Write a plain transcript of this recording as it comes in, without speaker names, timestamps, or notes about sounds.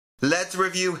Let's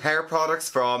review hair products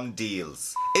from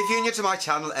DEALZ. If you're new to my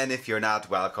channel and if you're not,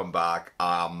 welcome back.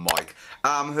 I'm Mike.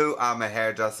 I'm a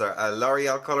hairdresser, a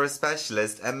L'Oreal colour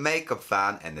specialist, a makeup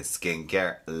fan and a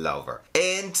skincare lover.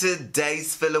 In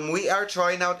today's film we are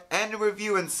trying out and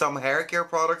reviewing some hair care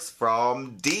products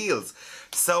from DEALZ.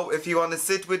 So if you want to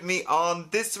sit with me on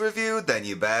this review, then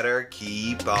you better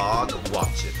keep on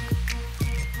watching.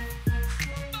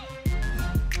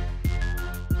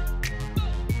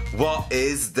 What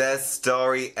is the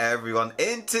story, everyone?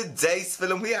 In today's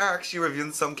film we are actually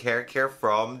reviewing some hair care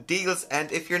from DEALZ,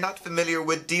 and if you're not familiar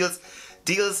with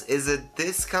DEALZ is a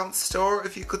discount store,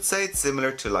 if you could say. It's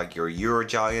similar to like your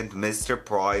Eurogiant, Mr.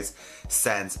 Price,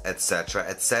 Sense, etc,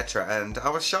 etc. And I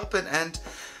was shopping and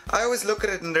I always look at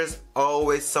it and there's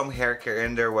always some hair care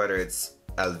in there, whether it's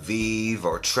Elvive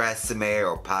or Tresemme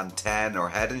or Pantene or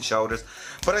Head and Shoulders.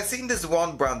 But I seen this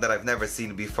one brand that I've never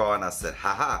seen before and I said,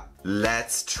 haha,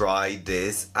 let's try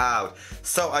this out.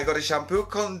 So I got a shampoo,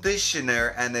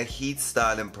 conditioner and a heat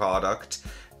styling product,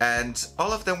 and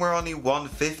all of them were only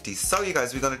 $1.50. So you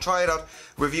guys, we're gonna try it out,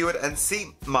 review it and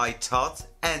see my thoughts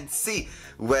and see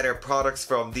whether products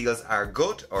from DEALZ are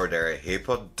good or they're a heap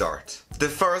of dirt. The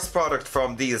first product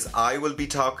from DEALZ I will be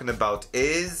talking about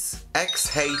is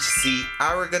XHC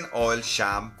Argan Oil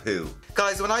Shampoo.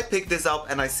 Guys, when I picked this up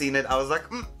and I seen it, I was like,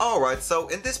 alright. So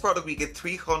in this product we get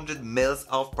 300 mils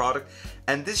of product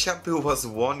and this shampoo was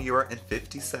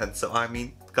 €1.50. So I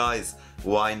mean, guys,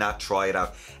 why not try it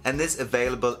out? And this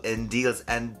available in DEALZ,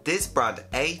 and this brand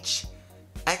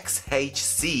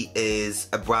XHC is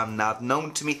a brand not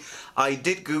known to me. I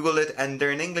did Google it and they're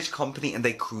an English company and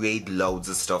they create loads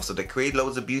of stuff. So they create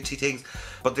loads of beauty things,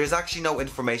 but there's actually no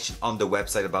information on the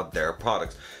website about their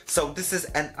products. So this is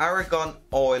an argan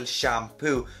oil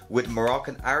shampoo with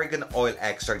Moroccan argan oil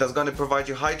extract that's going to provide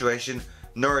you hydration,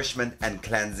 nourishment and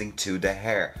cleansing to the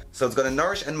hair. So it's going to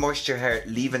nourish and moisture hair,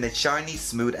 leaving it shiny,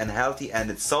 smooth and healthy, and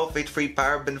it's sulfate free,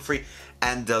 paraben free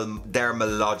and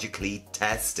dermatologically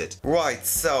tested. Right,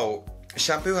 so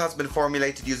shampoo has been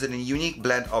formulated using a unique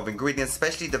blend of ingredients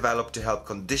specially developed to help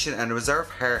condition and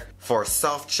reserve hair for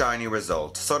soft, shiny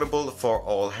result. Suitable for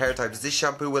all hair types, this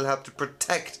shampoo will help to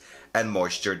protect and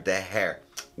moisture the hair.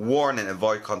 Warning,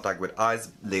 avoid contact with eyes,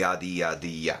 yada yada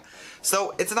yada.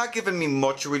 So it's not giving me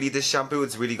much really, this shampoo.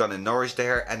 It's really gonna nourish the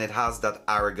hair and it has that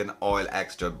argan oil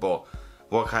extra, but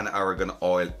what kind of argan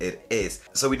oil it is.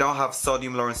 So we don't have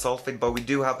sodium lauryl sulfate, but we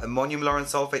do have ammonium lauryl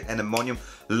sulfate and ammonium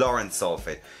lauryl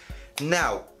sulfate.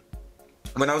 Now,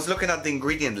 when I was looking at the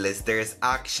ingredient list, there's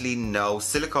actually no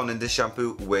silicone in this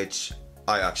shampoo, which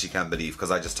I actually can't believe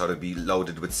because I just thought it'd be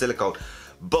loaded with silicone.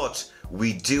 But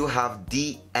we do have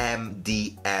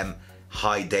DMDM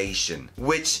hydration,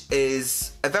 which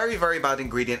is a very, very bad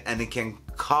ingredient and it can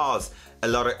cause a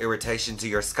lot of irritation to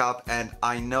your scalp. And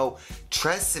I know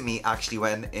Tresemme actually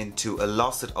went into a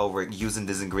lawsuit over using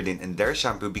this ingredient in their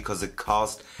shampoo because it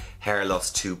caused hair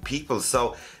loss to people.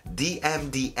 So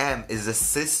DMDM is a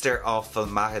sister of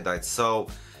formaldehyde, so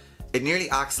it nearly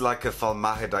acts like a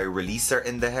formaldehyde releaser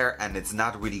in the hair, and it's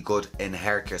not really good in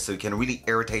hair care. So it can really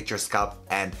irritate your scalp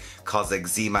and cause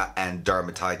eczema and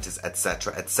dermatitis,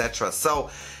 etc, etc. So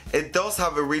it does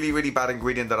have a really, really bad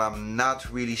ingredient that I'm not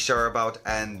really sure about,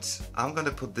 and I'm gonna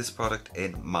put this product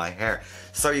in my hair.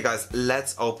 So you guys,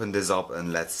 let's open this up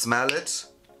and let's smell it.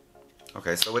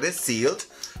 Okay, so it is sealed.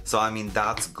 So I mean,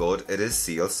 that's good. It is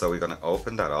sealed, so we're gonna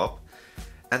open that up.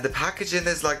 And the packaging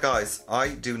is like, guys, I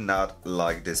do not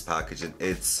like this packaging.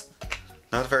 It's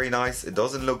not very nice. It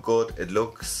doesn't look good. It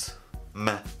looks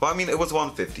meh. But I mean, it was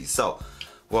 $1.50, so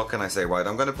what can I say? Right,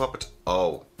 I'm gonna pop it.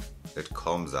 Oh, it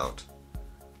comes out.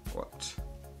 What?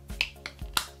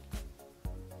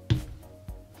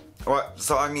 Alright,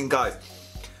 so I mean, guys,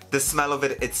 the smell of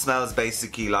it, it smells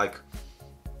basically like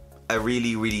a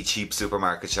really, really cheap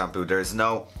supermarket shampoo. There's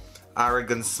no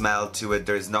argan smell to it.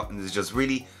 There's nothing. It's just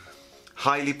really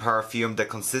highly perfumed. The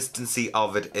consistency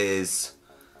of it is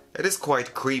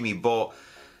quite creamy, but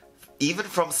even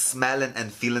from smelling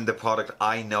and feeling the product,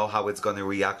 I know how it's going to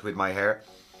react with my hair,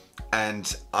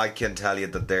 and I can tell you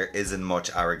that there isn't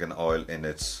much argan oil in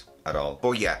it at all.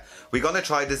 But yeah, we're gonna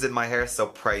try this in my hair, so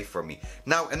pray for me.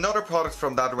 Now, another product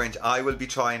from that range I will be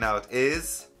trying out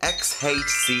is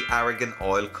XHC Argan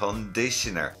Oil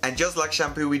Conditioner. And just like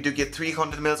shampoo, we do get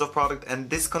 300 mils of product, and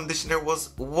this conditioner was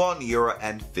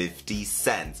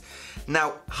 €1.50.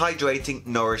 Now, hydrating,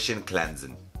 nourishing,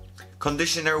 cleansing.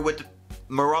 Conditioner with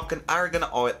Moroccan argan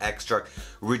oil extract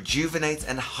rejuvenates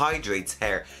and hydrates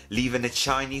hair, leaving it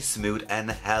shiny, smooth and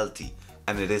healthy.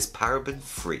 And it is paraben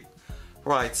free.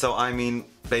 Right, so I mean,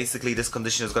 basically this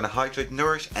conditioner is going to hydrate,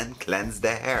 nourish and cleanse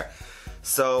the hair.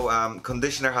 So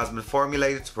conditioner has been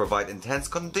formulated to provide intense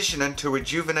conditioning to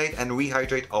rejuvenate and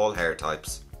rehydrate all hair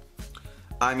types.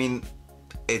 I mean,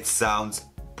 it sounds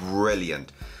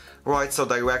brilliant. Right, so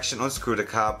direction: unscrew the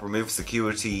cap, remove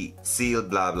security seal,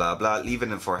 blah blah blah, leave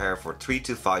it in for hair for 3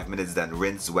 to 5 minutes, then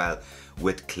rinse well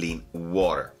with clean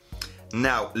water.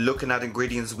 Now, looking at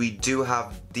ingredients, we do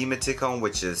have dimeticone,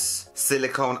 which is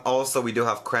silicone. Also, we do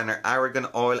have Krenner argan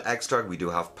oil extract, we do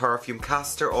have perfume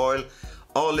castor oil,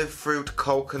 olive fruit,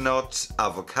 coconut,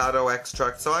 avocado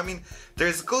extract. So I mean,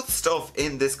 there's good stuff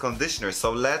in this conditioner.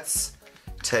 So let's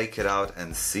take it out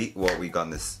and see what we got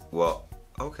in this. Well,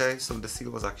 okay, so the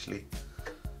seal was actually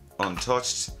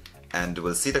untouched, and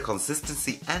we'll see the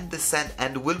consistency and the scent,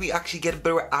 and will we actually get a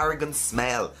bit of argan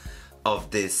smell of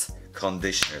this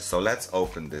conditioner. So let's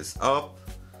open this up,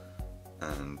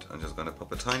 and I'm just gonna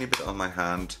pop a tiny bit on my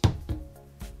hand.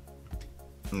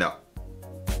 No,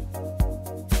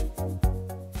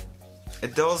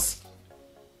 it does.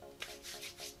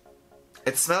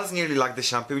 It smells nearly like the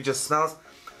shampoo. It just smells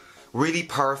really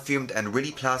perfumed and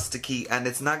really plasticky, and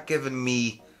it's not giving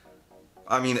me,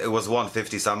 I mean, it was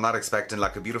 $150, so I'm not expecting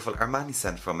like a beautiful Armani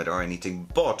scent from it or anything,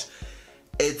 but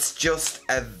it's just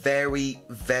a very,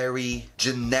 very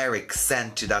generic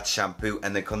scent to that shampoo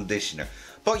and the conditioner.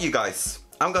 But you guys,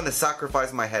 I'm gonna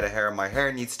sacrifice my head of hair. My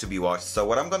hair needs to be washed, so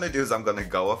what I'm gonna do is I'm gonna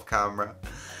go off camera.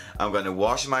 I'm gonna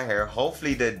wash my hair.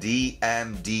 Hopefully the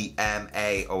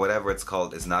DMDMA or whatever it's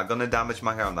called is not gonna damage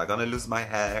my hair. I'm not gonna lose my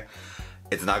hair.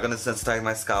 It's not gonna sensitize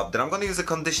my scalp. Then I'm gonna use a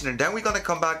conditioner. Then we're gonna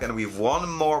come back and we've one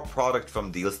more product from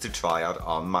DEALZ to try out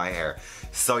on my hair.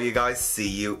 So you guys, see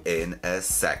you in a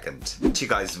second. You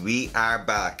guys, we are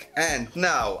back. And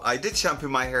now, I did shampoo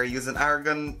my hair using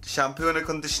Argan shampoo and a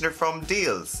conditioner from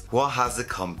DEALZ. What has it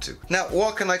come to? Now,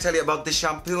 what can I tell you about the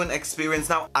shampooing experience?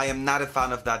 Now, I am not a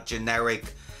fan of that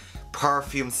generic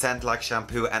perfume scent like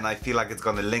shampoo, and I feel like it's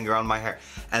gonna linger on my hair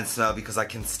and smell, because I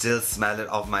can still smell it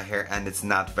off my hair and it's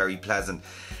not very pleasant.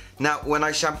 Now, when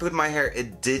I shampooed my hair,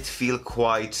 it did feel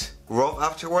quite rough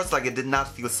afterwards. Like, it did not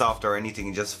feel soft or anything.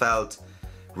 It just felt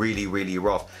really, really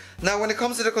rough. Now, when it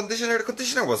comes to the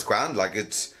conditioner was grand. Like,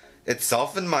 it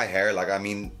softened my hair. Like, I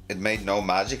mean, it made no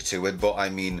magic to it, but I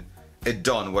mean, it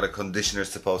done what a conditioner is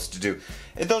supposed to do.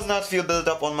 It does not feel built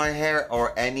up on my hair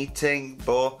or anything,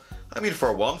 but I mean,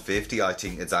 for $150, I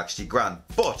think it's actually grand.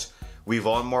 But we've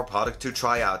one more product to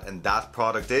try out, and that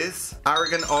product is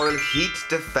Argan Oil Heat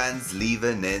Defense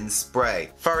Leave-In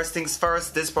Spray. First things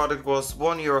first, this product was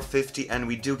 €1.50, and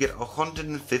we do get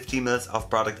 150 ml of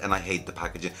product, and I hate the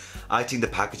packaging. I think the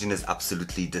packaging is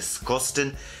absolutely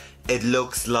disgusting. It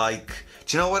looks like,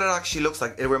 do you know what it actually looks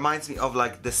like? It reminds me of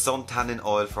like the sun tanning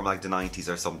oil from like the 90s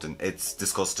or something. It's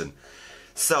disgusting.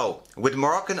 So, with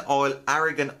Moroccan oil,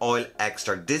 argan oil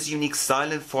extract, this unique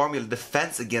silent formula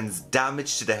defends against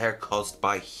damage to the hair caused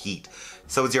by heat.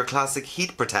 So it's your classic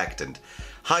heat protectant,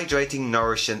 hydrating,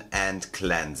 nourishing and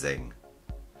cleansing.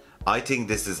 I think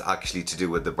this is actually to do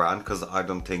with the brand, because I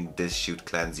don't think this should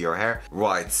cleanse your hair.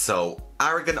 Right, so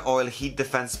Argan Oil Heat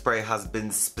Defense Spray has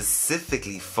been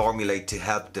specifically formulated to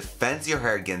help defend your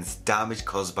hair against damage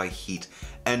caused by heat,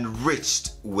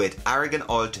 enriched with argan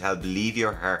oil to help leave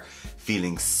your hair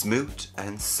feeling smooth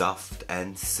and soft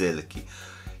and silky.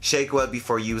 Shake well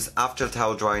before use. After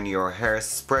towel drying your hair,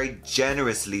 spray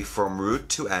generously from root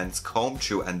to ends, comb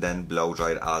through and then blow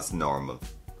dry it as normal.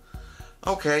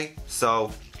 Okay,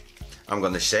 so I'm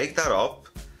gonna shake that up,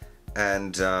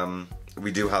 and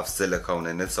we do have silicone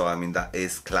in it, so I mean that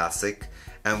is classic.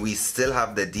 And we still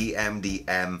have the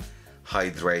DMDM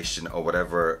hydration or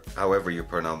whatever, however you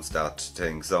pronounce that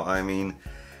thing. So I mean,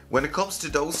 when it comes to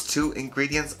those two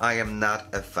ingredients, I am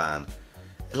not a fan.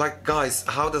 Like, guys,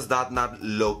 how does that not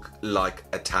look like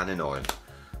a tanning oil?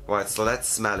 Right, so let's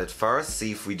smell it first,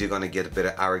 see if we do gonna get a bit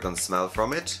of argan smell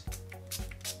from it.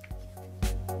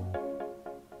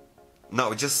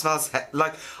 No, it just smells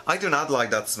like, I do not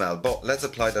like that smell, but let's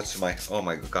apply that to my, oh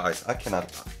my god, guys, I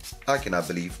cannot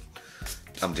believe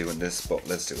I'm doing this, but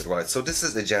let's do it. Right, so this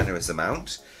is a generous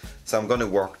amount, so I'm gonna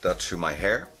work that through my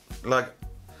hair. Like,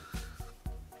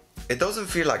 it doesn't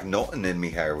feel like nothing in my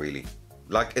hair really.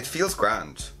 Like, it feels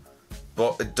grand,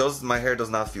 but it does, my hair does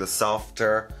not feel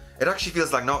softer. It actually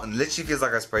feels like nothing. Literally feels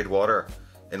like I sprayed water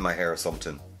in my hair or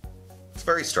something. It's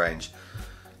very strange.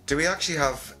 Do we actually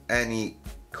have any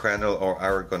Krenner or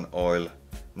argan oil?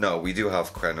 No, we do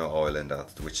have Krenner oil in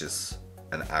that, which is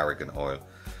an argan oil.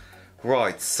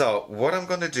 Right, so what I'm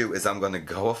gonna do is I'm gonna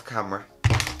go off camera,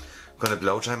 I'm gonna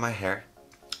blow dry my hair,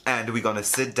 and we're gonna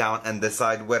sit down and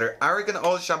decide whether Argan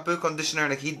Oil Shampoo, Conditioner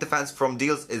and a Heat Defense from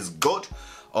DEALZ is good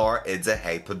or it's a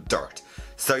heap of dirt.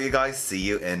 So you guys, see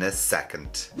you in a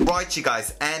second. Right you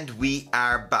guys, and we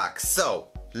are back. So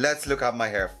let's look at my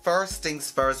hair. First things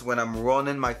first, when I'm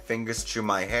running my fingers through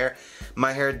my hair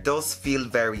does feel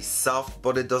very soft,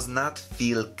 but it does not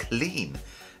feel clean,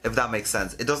 if that makes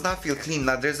sense. It does not feel clean.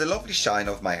 Now there's a lovely shine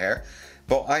of my hair,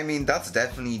 but I mean that's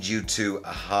definitely due to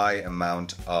a high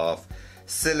amount of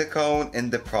silicone in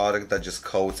the product that just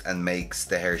coats and makes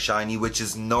the hair shiny, which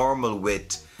is normal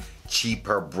with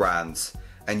cheaper brands,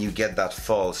 and you get that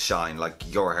false shine.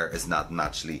 Like, your hair is not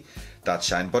naturally that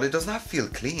shine, but it does not feel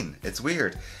clean. It's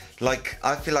weird. Like,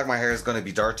 I feel like my hair is going to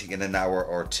be dirty in an hour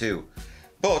or two,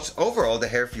 but overall the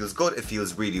hair feels good. It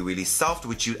feels really soft,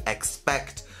 which you'd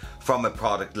expect from a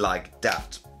product like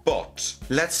that. But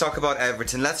let's talk about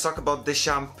everything. Let's talk about the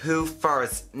shampoo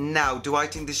first. Now, do I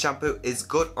think the shampoo is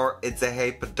good or it's a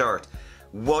heap of dirt?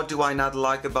 What do I not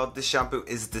like about this shampoo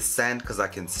is the scent, because I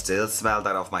can still smell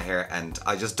that off my hair, and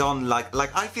I just don't like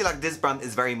I feel like this brand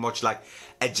is very much like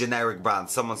a generic brand.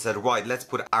 Someone said, right, let's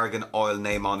put Argan oil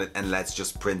name on it and let's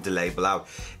just print the label out.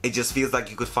 It just feels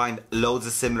like you could find loads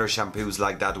of similar shampoos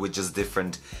like that with just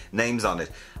different names on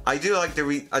it. I do like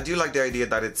the idea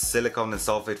that it's silicone and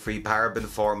sulfate free paraben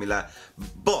formula,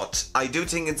 but I do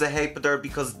think it's a heap of dirt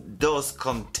because it does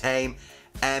contain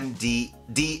DMDM,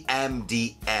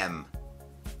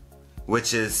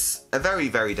 which is a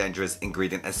very dangerous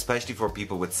ingredient, especially for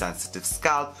people with sensitive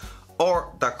scalp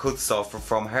or that could suffer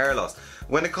from hair loss.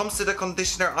 When it comes to the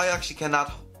conditioner, I actually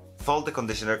cannot fault the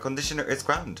conditioner. Conditioner is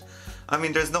grand. I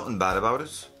mean, there's nothing bad about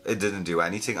it. It didn't do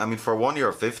anything. I mean, for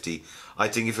 €1.50, I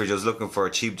think if you're just looking for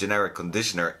a cheap generic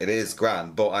conditioner, it is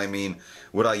grand. But I mean,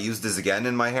 would I use this again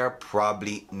in my hair?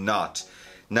 Probably not.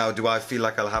 Now, do I feel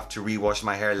like I'll have to rewash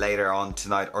my hair later on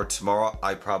tonight or tomorrow?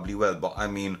 I probably will. But I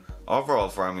mean, overall,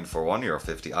 for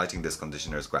 €1.50, I think this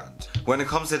conditioner is grand. When it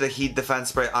comes to the heat defense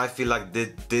spray, I feel like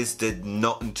this did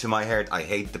nothing to my hair. I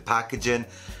hate the packaging.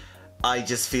 I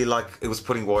just feel like it was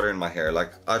putting water in my hair.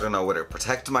 Like, I don't know whether it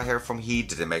protected my hair from heat.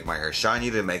 Did it make my hair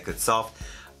shiny? Did it make it soft?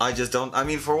 I just don't. I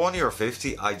mean, for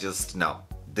 €1.50, no.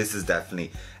 This is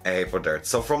definitely a heap of dirt.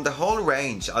 So from the whole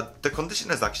range, the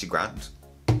conditioner is actually grand.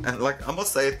 And like, I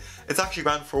must say, it's actually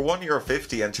grand for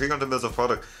 €1.50 and 300 mils of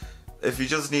product. If you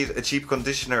just need a cheap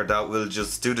conditioner that will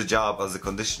just do the job as a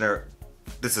conditioner,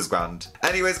 this is grand.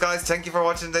 Anyways guys, thank you for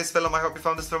watching today's film. I hope you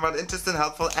found this film interesting,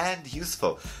 helpful and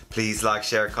useful. Please like,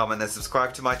 share, comment and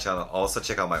subscribe to my channel. Also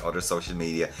check out my other social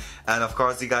media. And of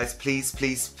course you guys, please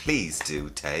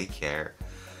do take care.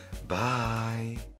 Bye.